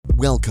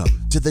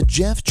Welcome to the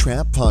Jeff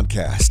Trapp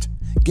Podcast.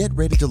 Get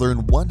ready to learn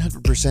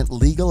 100%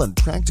 legal and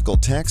practical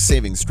tax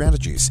saving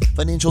strategies,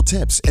 financial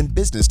tips, and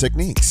business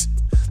techniques.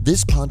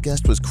 This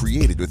podcast was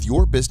created with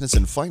your business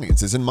and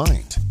finances in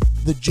mind.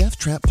 The Jeff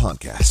Trapp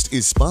Podcast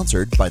is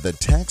sponsored by the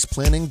Tax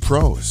Planning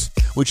Pros,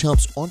 which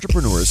helps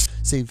entrepreneurs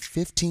save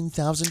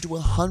 $15,000 to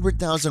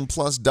 $100,000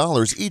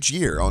 plus each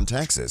year on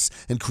taxes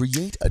and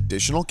create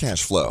additional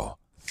cash flow.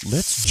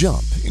 Let's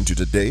jump into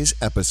today's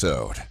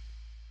episode.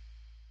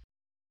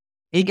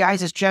 Hey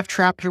guys, it's Jeff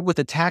Trapp here with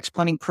the Tax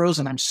Planning Pros,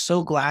 and I'm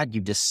so glad you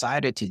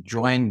decided to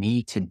join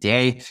me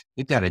today.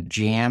 We've got a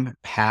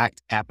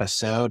jam-packed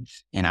episode,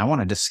 and I want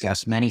to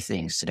discuss many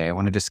things today. I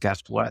want to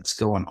discuss what's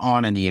going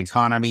on in the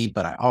economy,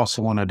 but I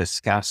also want to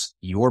discuss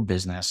your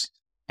business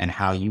and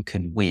how you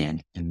can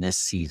win in this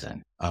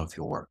season of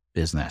your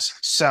business.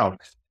 So,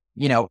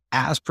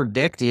 as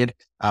predicted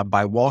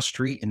by Wall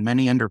Street and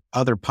many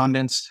other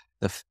pundits,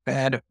 the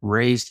Fed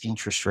raised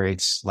interest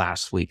rates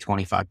last week,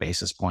 25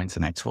 basis points.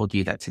 And I told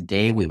you that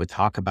today we would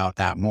talk about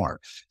that more.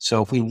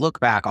 So if we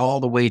look back all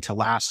the way to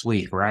last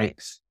week, right?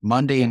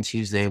 Monday and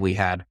Tuesday, we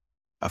had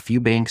a few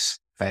banks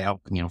fail,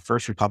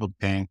 First Republic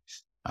Bank,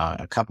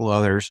 a couple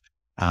others,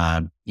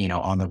 on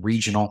the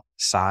regional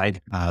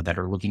side that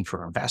are looking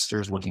for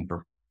investors, looking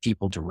for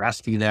people to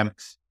rescue them.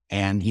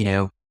 And,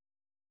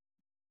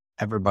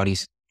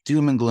 everybody's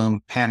doom and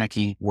gloom,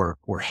 panicky.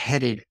 We're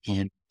headed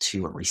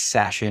into a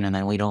recession, and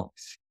then we don't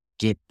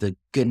get the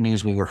good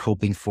news we were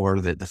hoping for,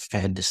 that the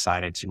Fed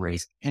decided to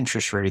raise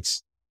interest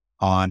rates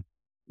on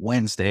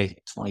Wednesday,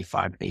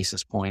 25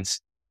 basis points.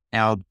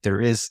 Now,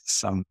 there is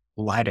some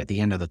light at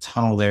the end of the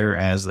tunnel there,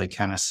 as they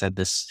kind of said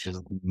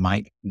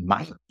might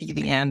be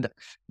the end.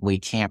 We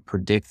can't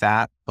predict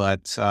that,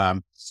 but,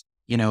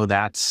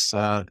 that's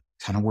kind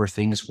of where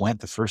things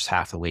went the first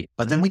half of the week.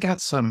 But then we got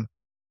some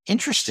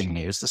interesting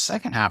news the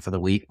second half of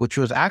the week, which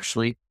was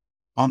actually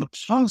on the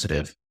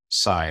positive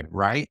side,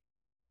 right?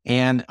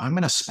 And I'm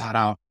going to spout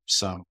out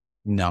some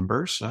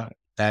numbers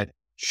that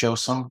show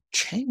some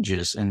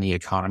changes in the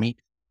economy.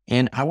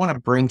 And I want to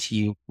bring to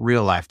you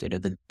real life data,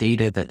 the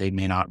data that they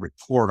may not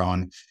report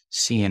on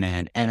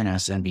CNN,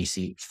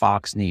 MSNBC,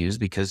 Fox News,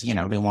 because, they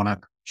want to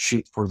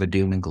shoot for the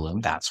doom and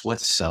gloom. That's what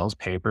sells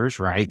papers,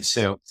 right?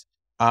 So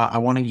I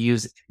want to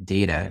use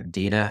data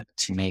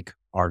to make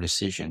our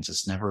decisions.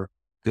 It's never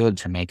good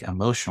to make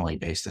emotionally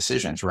based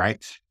decisions,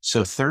 right?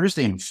 So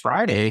Thursday and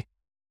Friday,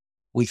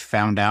 we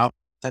found out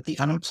that the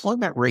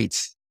unemployment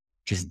rate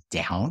is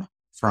down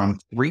from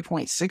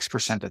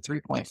 3.6% to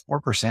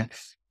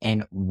 3.4%,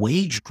 and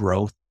wage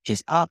growth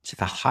is up to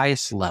the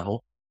highest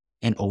level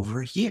in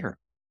over a year.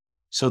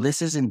 So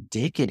this is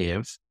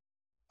indicative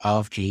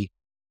of the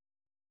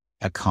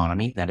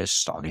economy that is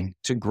starting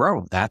to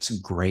grow. That's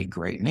great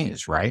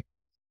news, right?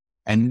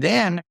 And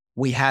then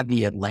we had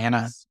the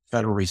Atlanta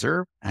Federal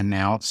Reserve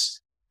announce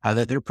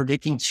that they're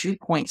predicting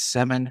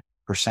 2.7%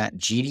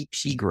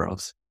 GDP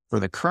growth for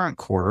the current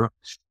quarter,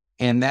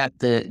 and that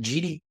the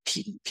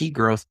GDP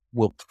growth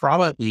will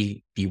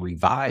probably be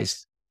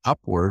revised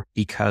upward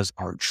because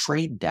our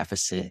trade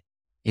deficit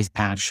is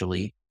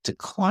actually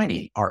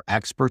declining. Our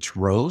exports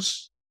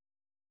rose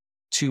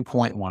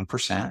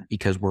 2.1%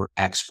 because we're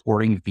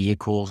exporting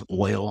vehicles,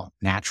 oil,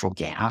 natural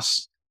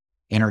gas,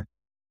 and our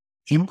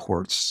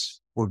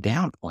imports were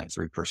down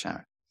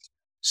 0.3%.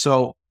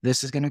 So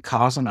this is going to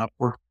cause an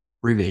upward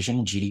revision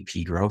in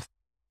GDP growth,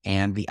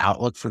 and the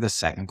outlook for the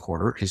second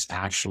quarter is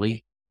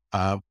actually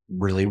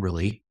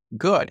really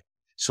good.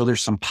 So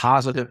there's some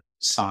positive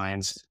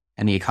signs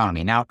in the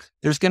economy. Now,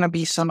 there's going to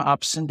be some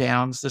ups and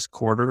downs this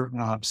quarter.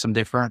 Some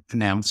different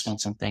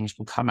announcements and things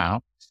will come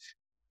out.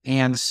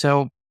 And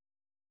so,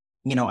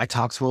 I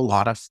talked to a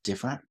lot of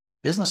different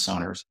business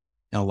owners,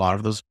 and a lot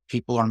of those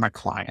people are my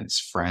clients,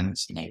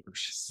 friends,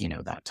 neighbors,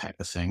 that type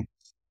of thing.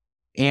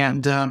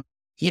 And,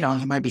 you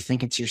might be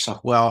thinking to yourself,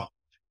 well,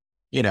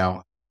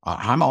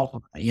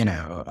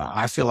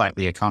 I feel like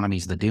the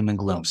economy's the doom and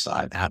gloom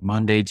side. That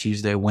Monday,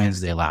 Tuesday,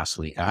 Wednesday last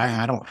week,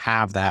 I don't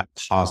have that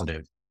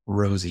positive,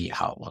 rosy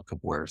outlook of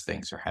where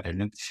things are headed.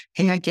 And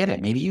hey, I get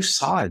it. Maybe you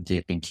saw a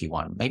dip in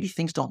Q1. Maybe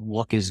things don't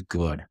look as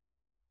good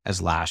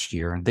as last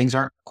year, and things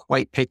aren't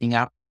quite picking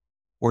up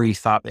where you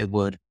thought they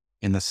would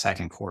in the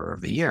second quarter of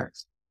the year.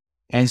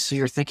 And so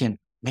you're thinking,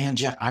 man,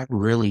 Jeff, I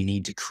really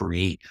need to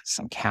create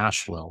some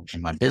cash flow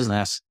in my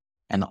business.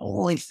 And the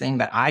only thing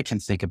that I can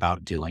think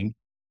about doing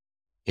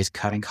is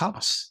cutting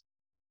costs.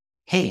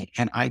 Hey,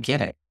 and I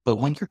get it. But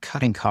when you're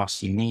cutting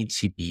costs, you need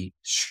to be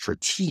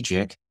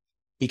strategic,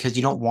 because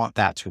you don't want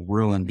that to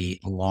ruin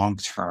the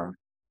long-term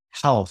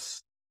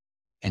health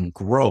and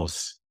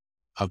growth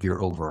of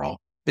your overall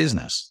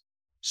business.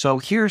 So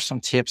here are some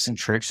tips and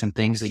tricks and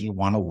things that you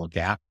want to look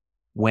at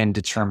when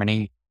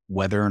determining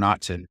whether or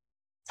not to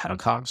cut a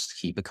cost,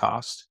 keep a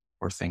cost,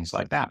 or things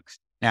like that.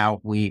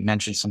 Now, we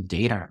mentioned some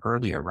data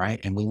earlier,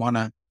 right? And we want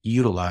to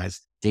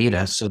utilize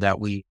data so that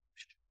we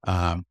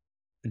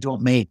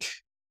don't make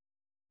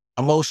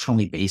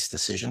emotionally based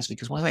decisions,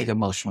 because when we make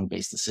emotionally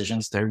based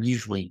decisions, they're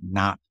usually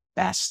not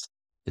best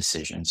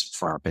decisions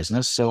for our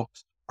business. So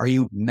are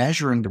you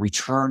measuring the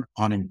return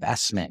on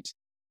investment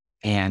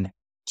and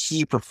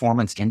key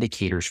performance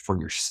indicators for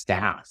your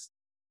staff,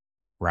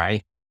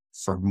 right?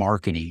 For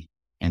marketing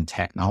and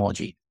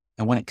technology.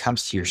 And when it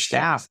comes to your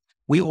staff,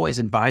 we always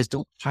advise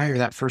don't hire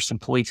that first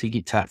employee till you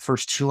get to that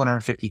first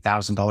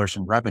 $250,000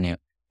 in revenue.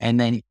 And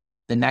then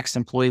the next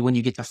employee, when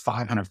you get to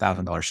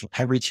 $500,000, so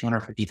every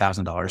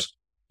 $250,000,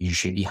 you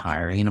should be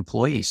hiring an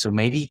employee. So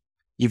maybe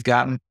you've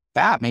gotten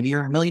fat. Maybe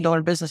you're $1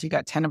 million business, you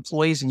got 10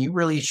 employees and you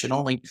really should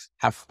only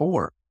have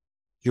 4.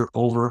 You're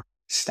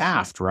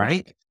overstaffed,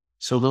 right?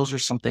 So those are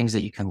some things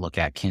that you can look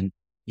at. Can,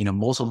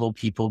 multiple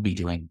people be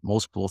doing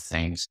multiple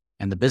things?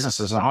 And the business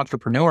as an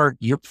entrepreneur,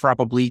 you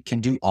probably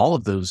can do all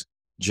of those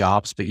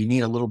jobs, but you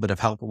need a little bit of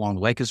help along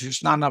the way because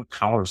there's not enough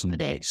hours in the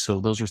day. So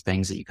those are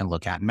things that you can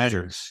look at and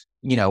measure.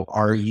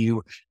 Are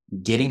you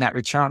getting that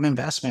return on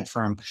investment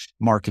from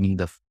marketing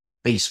the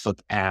Facebook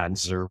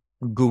ads or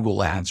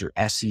Google ads or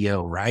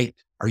SEO, right?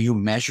 Are you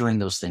measuring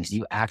those things? Do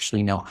you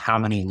actually know how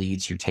many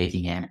leads you're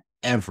taking in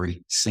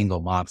every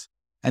single month?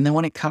 And then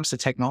when it comes to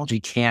technology,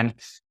 can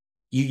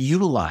you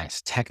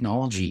utilize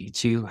technology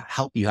to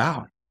help you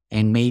out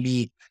and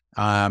maybe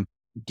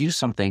do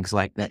some things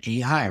like the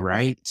AI,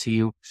 right?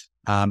 To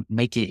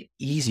make it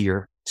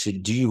easier to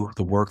do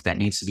the work that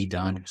needs to be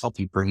done, help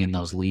you bring in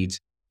those leads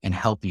and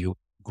help you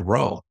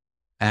grow.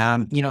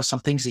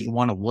 Some things that you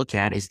want to look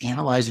at is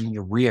analyzing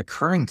your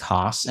reoccurring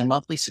costs and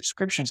monthly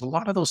subscriptions. A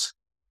lot of those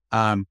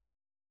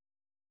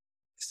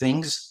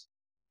things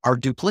are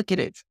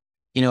duplicative.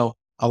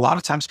 A lot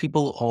of times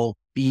people will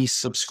be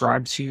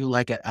subscribed to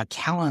like a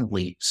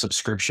Calendly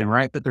subscription,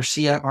 right? But their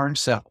CRM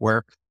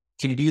software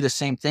can do the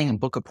same thing and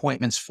book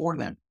appointments for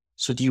them.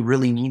 So do you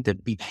really need to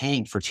be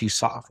paying for 2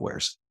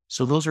 softwares?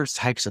 So those are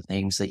types of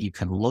things that you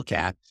can look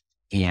at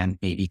and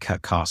maybe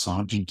cut costs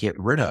on and get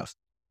rid of.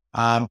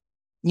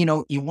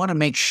 You want to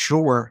make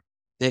sure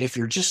that if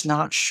you're just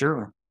not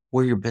sure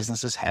where your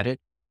business is headed,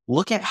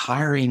 look at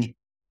hiring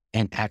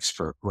an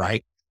expert,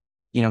 right?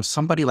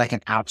 Somebody like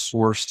an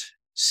outsourced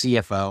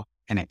CFO,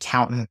 an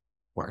accountant,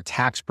 or a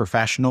tax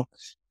professional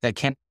that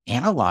can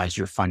analyze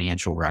your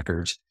financial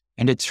records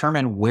and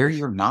determine where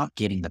you're not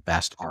getting the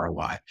best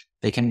ROI.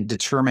 They can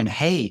determine,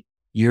 hey,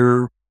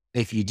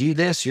 if you do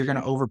this, you're going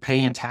to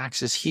overpay in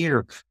taxes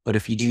here. But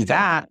if you do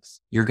that,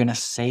 you're going to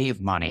save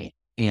money.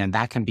 And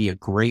that can be a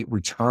great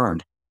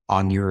return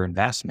on your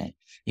investment.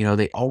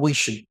 They always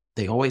say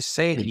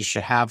that you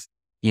should have,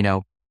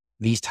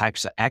 these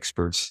types of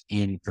experts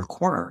in your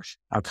corner.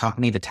 Our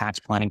company, the Tax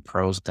Planning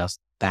Pros, does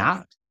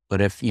that. But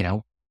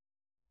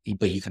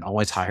but you can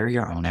always hire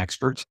your own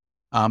experts.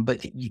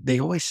 But they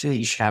always say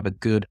you should have a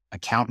good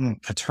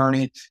accountant,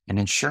 attorney, and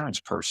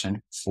insurance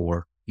person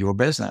for your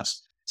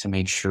business to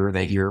make sure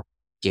that you're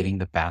getting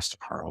the best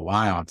ROI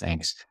on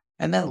things.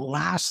 And then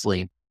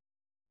lastly,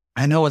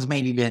 I know it's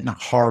maybe been a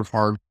hard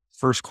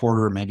first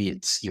quarter. Maybe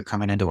you're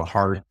coming into a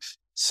hard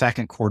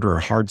second quarter,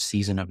 a hard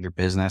season of your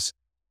business.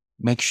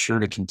 Make sure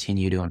to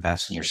continue to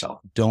invest in yourself.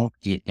 Don't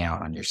get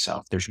down on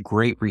yourself. There's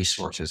great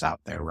resources out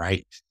there,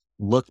 right?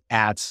 Look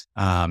at,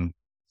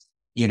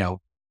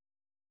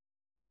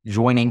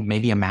 joining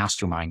maybe a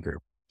mastermind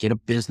group, get a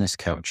business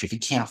coach. If you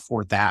can't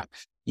afford that,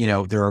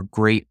 there are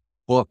great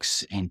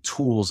books and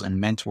tools and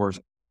mentors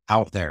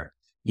out there.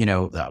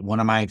 One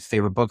of my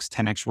favorite books,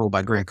 10X Rule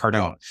by Grant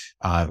Cardone,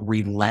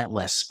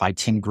 Relentless by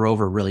Tim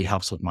Grover really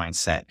helps with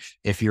mindset.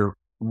 If you're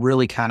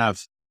really kind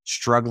of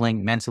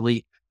struggling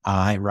mentally,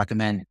 I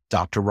recommend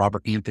Dr.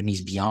 Robert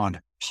Anthony's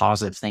Beyond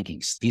Positive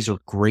Thinking. These are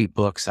great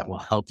books that will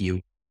help you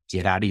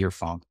get out of your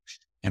funk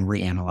and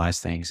reanalyze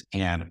things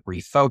and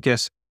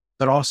refocus.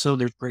 But also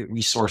there's great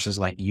resources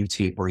like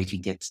YouTube where you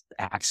can get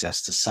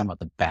access to some of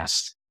the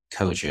best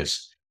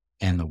coaches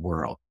in the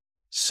world.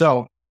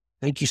 So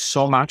thank you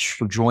so much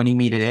for joining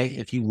me today.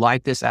 If you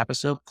like this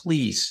episode,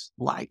 please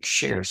like,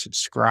 share,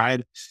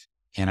 subscribe,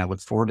 and I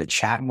look forward to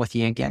chatting with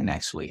you again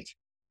next week.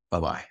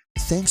 Bye-bye.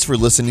 Thanks for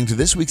listening to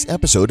this week's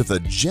episode of the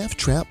Jeff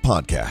Trapp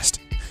Podcast.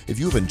 If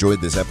you have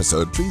enjoyed this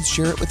episode, please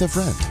share it with a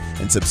friend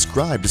and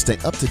subscribe to stay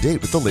up to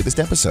date with the latest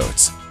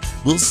episodes.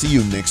 We'll see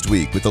you next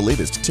week with the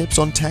latest tips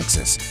on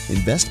taxes,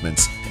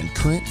 investments, and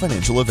current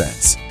financial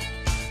events.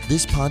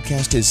 This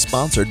podcast is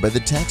sponsored by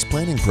the Tax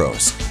Planning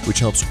Pros, which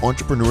helps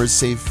entrepreneurs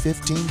save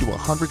 $15,000 to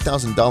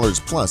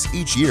 $100,000 plus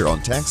each year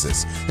on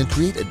taxes and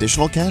create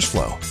additional cash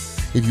flow.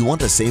 If you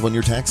want to save on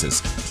your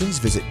taxes, please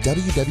visit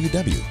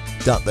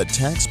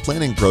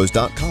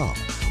www.thetaxplanningpros.com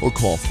or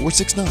call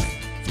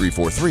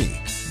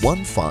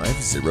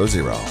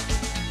 469-343-1500.